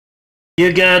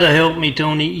You gotta help me,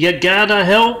 Tony. You gotta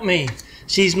help me.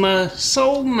 She's my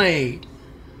soulmate.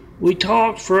 We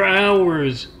talked for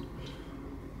hours.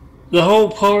 The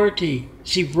whole party.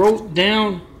 She wrote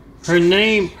down her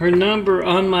name, her number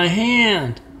on my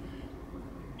hand.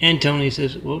 And Tony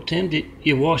says, well, Tim,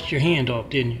 you washed your hand off,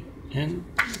 didn't you? And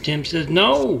Tim says,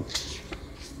 no.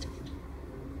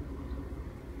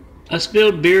 I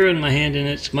spilled beer in my hand and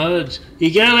it smuds.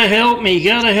 You gotta help me, you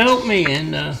gotta help me.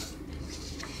 And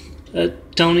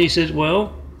Tony says,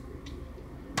 well,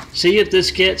 see if this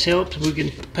sketch helps. We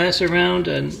can pass around,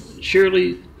 and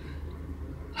surely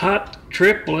hot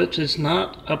triplets is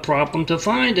not a problem to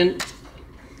find. And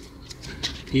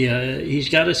yeah, he's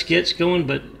got a sketch going,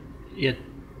 but yeah,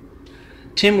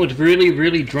 Tim was really,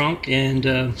 really drunk, and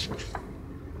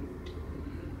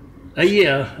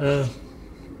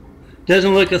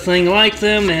doesn't look a thing like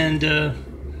them. And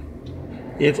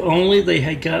if only they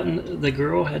had gotten, the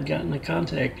girl had gotten a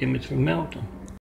contact image from Melton.